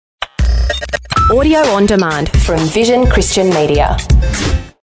Audio on demand from Vision Christian Media.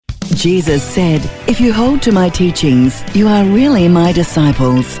 Jesus said, "If you hold to my teachings, you are really my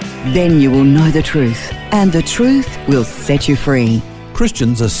disciples. Then you will know the truth, and the truth will set you free."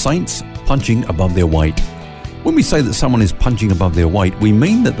 Christians are saints punching above their weight. When we say that someone is punching above their weight, we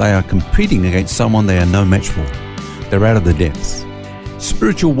mean that they are competing against someone they are no match for. They're out of their depths.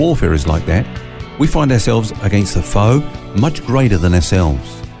 Spiritual warfare is like that. We find ourselves against a foe much greater than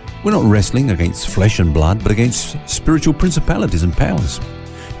ourselves. We're not wrestling against flesh and blood, but against spiritual principalities and powers.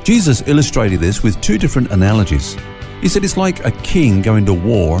 Jesus illustrated this with two different analogies. He said it's like a king going to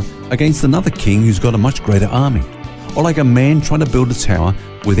war against another king who's got a much greater army, or like a man trying to build a tower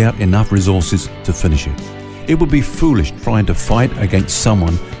without enough resources to finish it. It would be foolish trying to fight against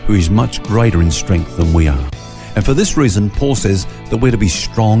someone who is much greater in strength than we are. And for this reason, Paul says that we're to be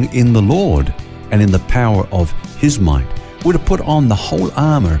strong in the Lord and in the power of His might. We're to put on the whole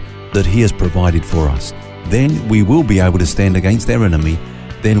armor that He has provided for us. Then we will be able to stand against our enemy.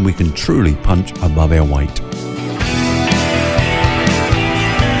 Then we can truly punch above our weight.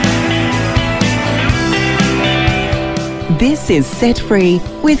 This is Set Free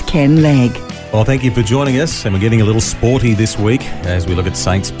with Ken Legg. Well, thank you for joining us, and we're getting a little sporty this week as we look at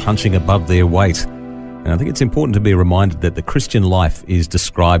saints punching above their weight. And I think it's important to be reminded that the Christian life is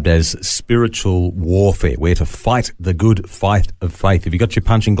described as spiritual warfare. We're to fight the good fight of faith. Have you got your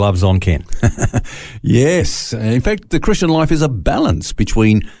punching gloves on, Ken? Yes. In fact, the Christian life is a balance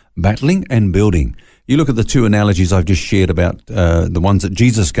between battling and building. You look at the two analogies I've just shared about the ones that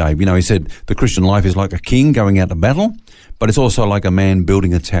Jesus gave. You know, He said the Christian life is like a king going out to battle, but it's also like a man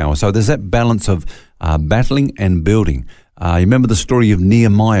building a tower. So there's that balance of battling and building. You remember the story of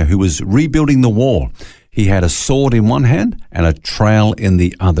Nehemiah, who was rebuilding the wall. He had a sword in one hand and a trowel in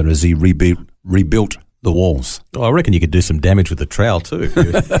the other as he rebuilt the walls. Well, I reckon you could do some damage with the trowel too.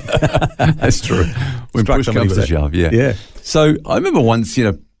 That's true. When push comes to shove, yeah. So I remember once,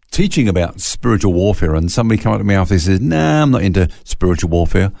 teaching about spiritual warfare, and somebody came up to me after and said, "Nah, I'm not into spiritual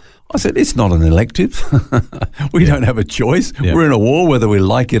warfare." I said, "It's not an elective. We don't have a choice. Yeah. We're in a war whether we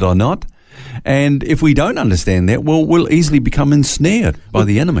like it or not. And if we don't understand that, we'll easily become ensnared by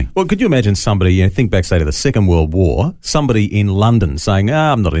the enemy." Well, could you imagine somebody, think back, say, to the Second World War, somebody in London saying,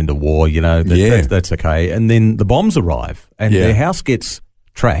 "I'm not into war, that's okay." And then the bombs arrive and their house gets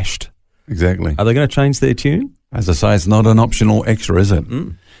trashed. Exactly. Are they going to change their tune? As I say, it's not an optional extra, is it?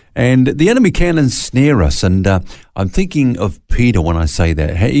 Mm. And the enemy can ensnare us. And I'm thinking of Peter when I say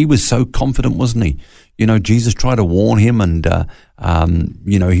that. He was so confident, wasn't he? Jesus tried to warn him, and,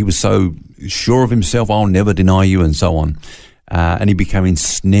 he was so sure of himself, "I'll never deny you," and so on. And he became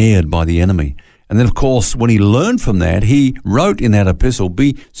ensnared by the enemy. And then, of course, when he learned from that, he wrote in that epistle,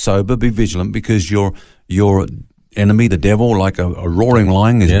 "Be sober, be vigilant, because your enemy, the devil, like a roaring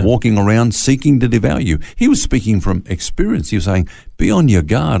lion, is walking around seeking to devour you." He was speaking from experience. He was saying, be on your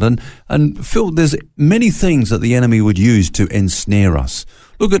guard. And Phil, there's many things that the enemy would use to ensnare us.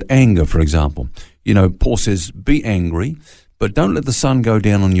 Look at anger, for example. Paul says, be angry, but don't let the sun go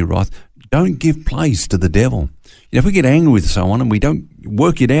down on your wrath. Don't give place to the devil. If we get angry with someone and we don't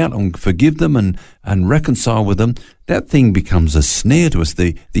work it out and forgive them and reconcile with them, that thing becomes a snare to us.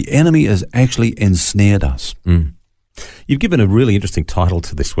 The enemy has actually ensnared us. Mm. You've given a really interesting title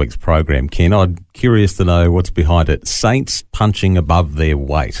to this week's program, Ken. I'm curious to know what's behind it. Saints punching above their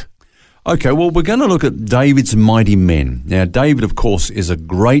weight. Okay, well, we're going to look at David's mighty men. Now, David, of course, is a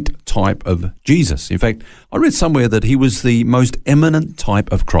great type of Jesus. In fact, I read somewhere that he was the most eminent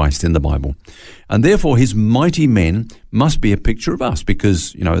type of Christ in the Bible. And therefore, his mighty men must be a picture of us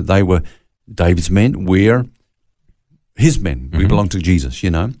because, they were David's men. We're his men. We belong to Jesus,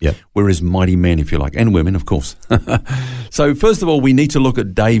 Yep. We're his mighty men, if you like, and women, of course. So, first of all, we need to look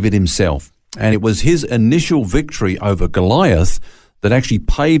at David himself. And it was his initial victory over Goliath that actually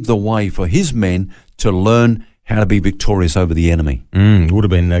paved the way for his men to learn how to be victorious over the enemy. It would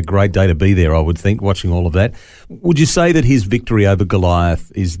have been a great day to be there, I would think, watching all of that. Would you say that his victory over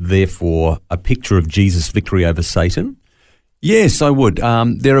Goliath is therefore a picture of Jesus' victory over Satan? Yes, I would.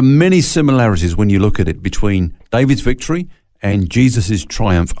 There are many similarities when you look at it between David's victory and Jesus'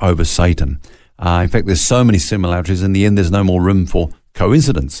 triumph over Satan. In fact, there's so many similarities. In the end, there's no more room for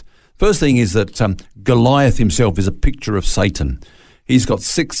coincidence. First thing is that Goliath himself is a picture of Satan. He's got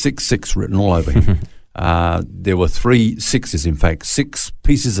 666 written all over him. There were 3 sixes, in fact, 6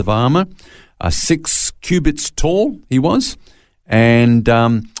 pieces of armor, 6 cubits tall he was, and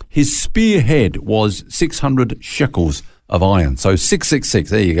his spearhead was 600 shekels of iron. So 666,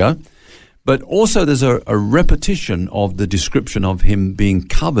 there you go. But also there's a repetition of the description of him being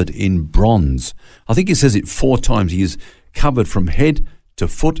covered in bronze. I think he says it 4 times. He is covered from head to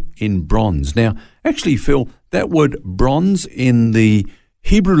foot in bronze. Now, actually, Phil, that word bronze in the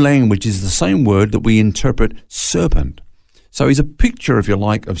Hebrew language is the same word that we interpret serpent. So he's a picture, if you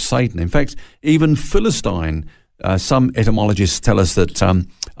like, of Satan. In fact, even Philistine, some etymologists tell us that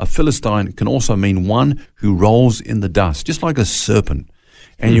a Philistine can also mean one who rolls in the dust, just like a serpent.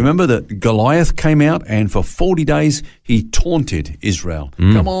 And you remember that Goliath came out and for 40 days he taunted Israel.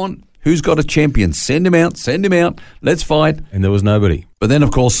 Come on, who's got a champion? Send him out, let's fight. And there was nobody. But then,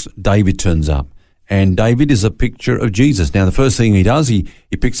 of course, David turns up. And David is a picture of Jesus. Now, the first thing he does, he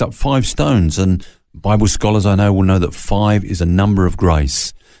picks up 5 stones. And Bible scholars I know will know that 5 is a number of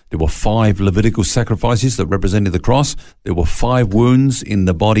grace. There were 5 Levitical sacrifices that represented the cross. There were 5 wounds in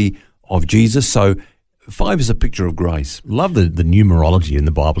the body of Jesus. So 5 is a picture of grace. Love the numerology in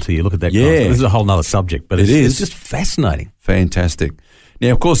the Bible too. You look at that. Yeah. This is a whole nother subject, but it's just fascinating. Fantastic.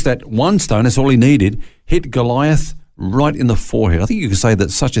 Now, of course, that one stone, that's all he needed, hit Goliath right in the forehead. I think you could say that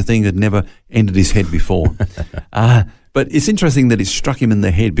such a thing had never entered his head before. But it's interesting that it struck him in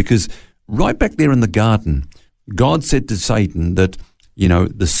the head because right back there in the garden, God said to Satan that,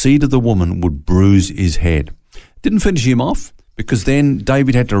 the seed of the woman would bruise his head. Didn't finish him off because then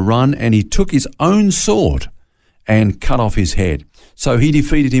David had to run and he took his own sword and cut off his head. So he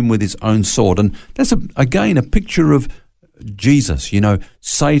defeated him with his own sword. And that's, again, a picture of Jesus.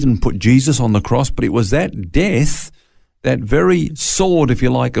 Satan put Jesus on the cross, but it was that death, that very sword, if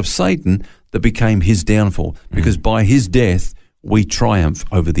you like, of Satan that became his downfall. Because by his death, we triumph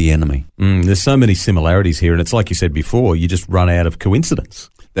over the enemy. There's so many similarities here, and it's like you said before, you just run out of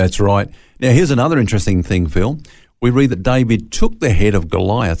coincidence. That's right. Now, here's another interesting thing, Phil. We read that David took the head of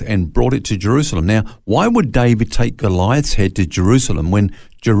Goliath and brought it to Jerusalem. Now, why would David take Goliath's head to Jerusalem when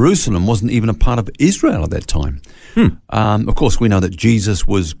Jerusalem wasn't even a part of Israel at that time? Of course, we know that Jesus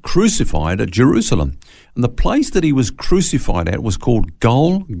was crucified at Jerusalem. And the place that he was crucified at was called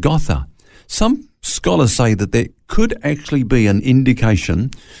Golgotha. Some scholars say that there could actually be an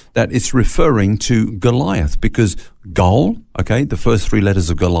indication that it's referring to Goliath because the first 3 letters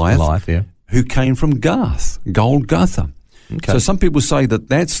of Goliath, who came from Gath, Golgotha. Okay. So some people say that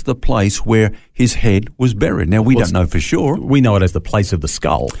that's the place where his head was buried. Now, we don't know for sure. We know it as the place of the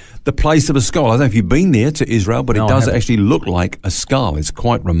skull. The place of a skull. I don't know if you've been there to Israel, but it does actually look like a skull. It's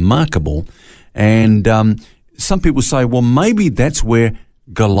quite remarkable. And some people say, well, maybe that's where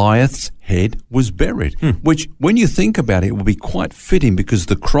Goliath's head was buried, which, when you think about it, will be quite fitting because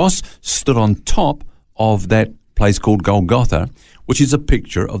the cross stood on top of that place called Golgotha, which is a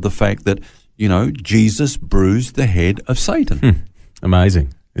picture of the fact that, Jesus bruised the head of Satan.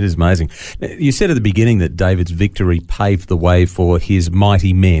 Amazing. It is amazing. You said at the beginning that David's victory paved the way for his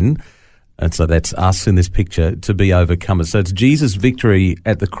mighty men, and so that's us in this picture, to be overcomers. So it's Jesus' victory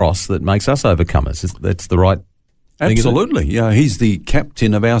at the cross that makes us overcomers. That's the right thing, absolutely. Yeah, he's the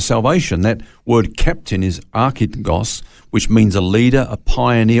captain of our salvation. That word captain is architgos, which means a leader, a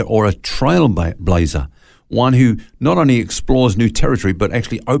pioneer, or a trailblazer. One who not only explores new territory, but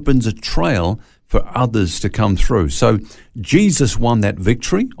actually opens a trail for others to come through. So Jesus won that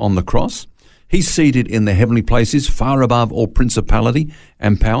victory on the cross. He's seated in the heavenly places, far above all principality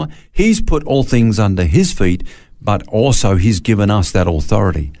and power. He's put all things under his feet, but also he's given us that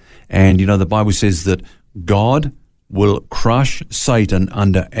authority. And, the Bible says that God will crush Satan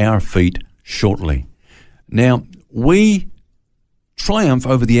under our feet shortly. Now, we triumph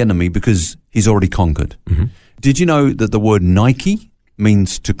over the enemy because he's already conquered. Did you know that the word Nike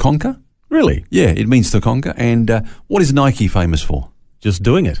means to conquer? Really? Yeah, it means to conquer. And what is Nike famous for? Just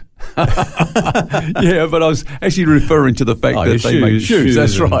doing it. Yeah, but I was actually referring to the fact that they make shoes.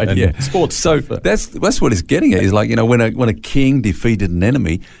 That's right. And sports. So that's what it's getting at. Is like, when a king defeated an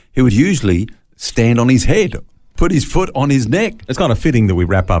enemy, he would usually stand on his head, put his foot on his neck. It's kind of fitting that we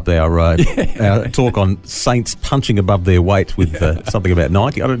wrap up our talk on saints punching above their weight with something about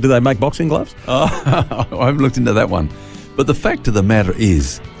Nike. Do they make boxing gloves? I haven't looked into that one. But the fact of the matter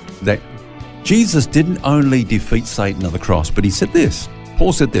is that Jesus didn't only defeat Satan on the cross, but he said this.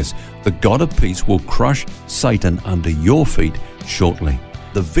 Paul said this, the God of peace will crush Satan under your feet shortly.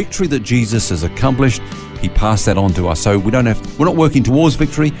 The victory that Jesus has accomplished, he passed that on to us. So we're not working towards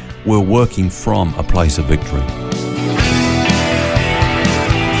victory, we're working from a place of victory.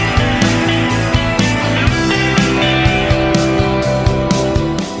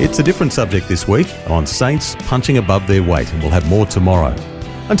 It's a different subject this week on saints punching above their weight, and we'll have more tomorrow.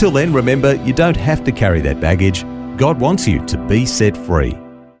 Until then, remember, you don't have to carry that baggage. God wants you to be set free.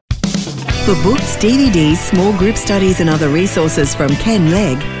 For books, DVDs, small group studies and other resources from Ken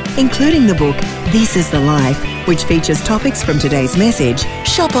Legg, including the book This is the Life, which features topics from today's message,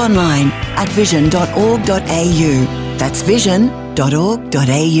 shop online at vision.org.au. That's vision.org.au.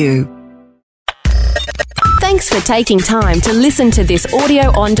 vision.org.au. Thanks for taking time to listen to this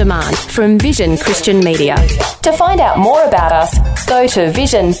audio on demand from Vision Christian Media. To find out more about us, go to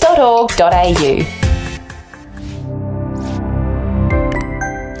vision.org.au.